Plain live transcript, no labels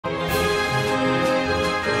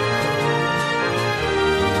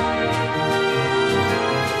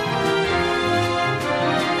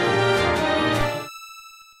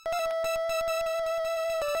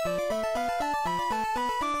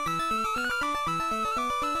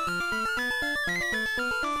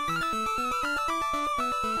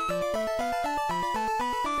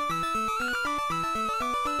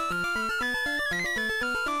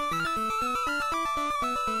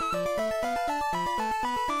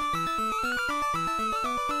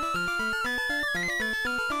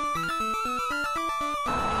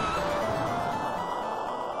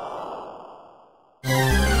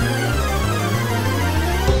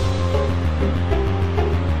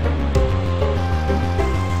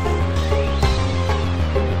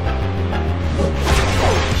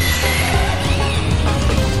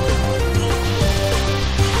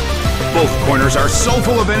Both corners are so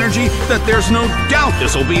full of energy that there's no doubt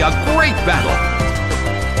this will be a great battle.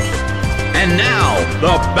 And now,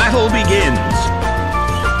 the battle begins.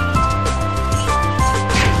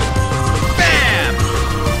 Bam!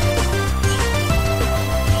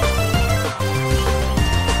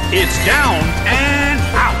 It's down and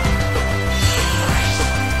out.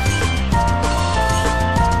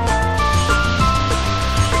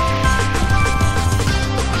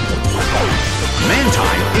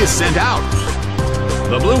 Mantine is sent out.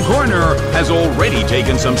 The blue corner has already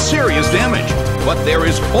taken some serious damage, but there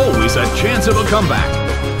is always a chance of a comeback.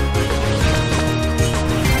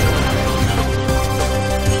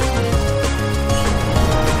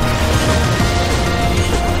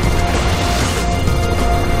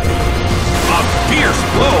 A fierce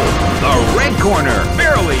blow. The red corner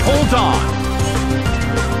barely holds on.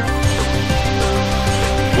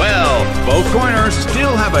 Well, both corners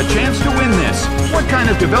still have a chance to win this. What kind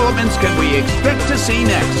of developments can we expect to see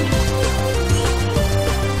next?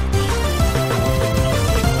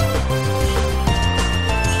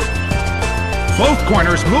 Both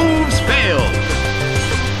corners' moves failed.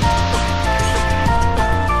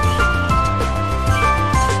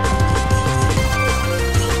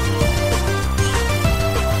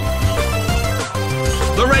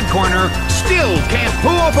 The red corner still can't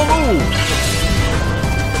pull off a move.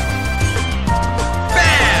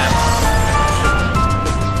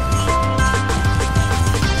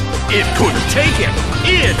 It couldn't take it.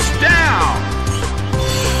 It's down.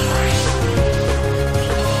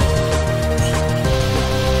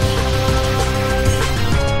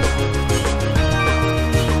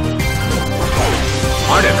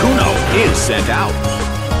 Articuno is sent out.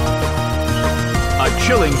 A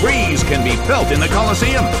chilling breeze can be felt in the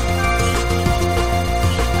Colosseum.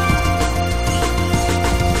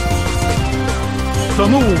 The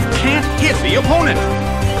move can't hit the opponent.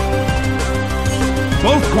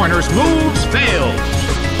 Both corners' moves failed.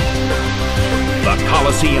 The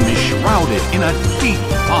Colosseum is shrouded in a deep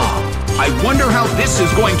fog. I wonder how this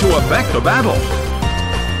is going to affect the battle.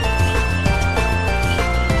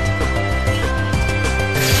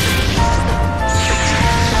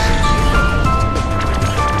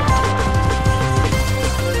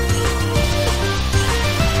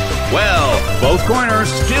 Well, both corners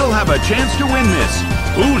still have a chance to win this.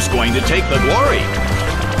 Who's going to take the glory?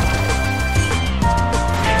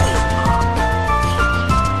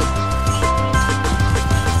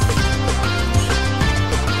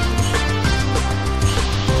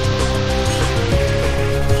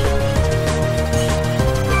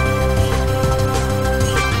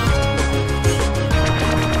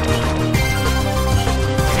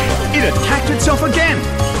 It attacked itself again.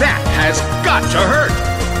 That has got to hurt.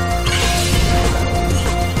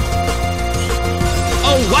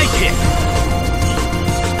 A light hit.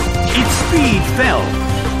 Its speed fell.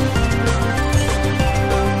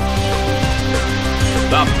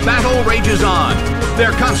 The battle rages on.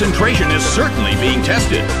 Their concentration is certainly being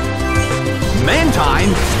tested.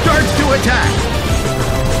 Mantine starts to attack.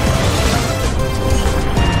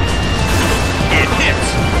 It hits.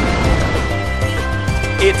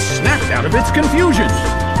 It snapped out of its confusion.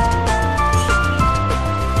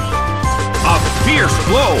 A fierce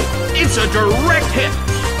blow. It's a direct hit.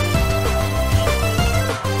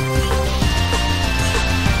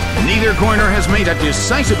 Neither corner has made a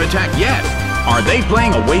decisive attack yet. Are they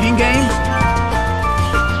playing a waiting game?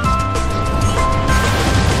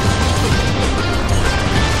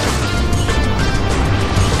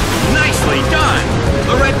 Nicely done.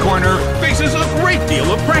 The red corner faces a great deal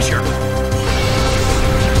of pressure.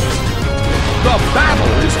 The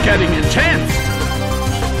battle is getting intense.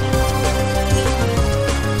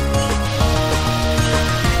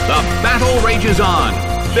 The battle rages on.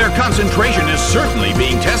 Their concentration is certainly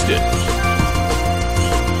being tested.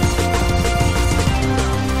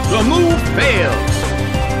 The move fails.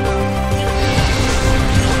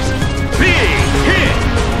 Big hit.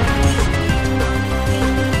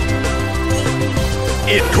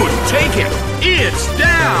 It couldn't take it. It's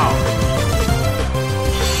down.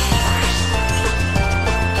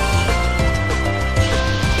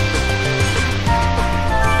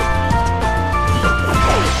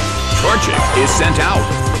 Torchic is sent out.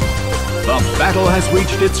 The battle has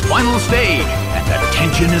reached its final stage, and the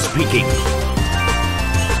tension is peaking.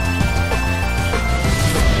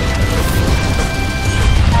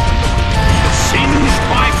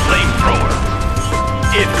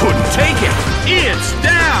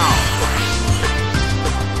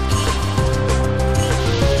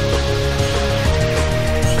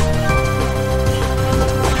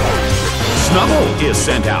 Snubbull is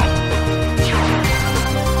sent out.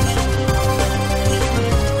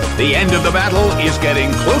 The end of the battle is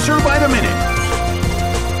getting closer by the minute.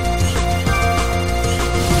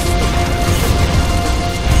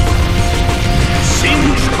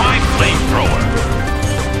 Singed by flamethrower.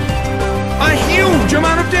 A huge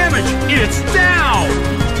amount of damage. It's down.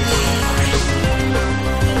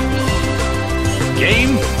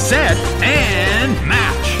 Game, set, and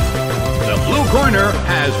match. The blue corner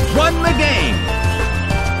has won the game.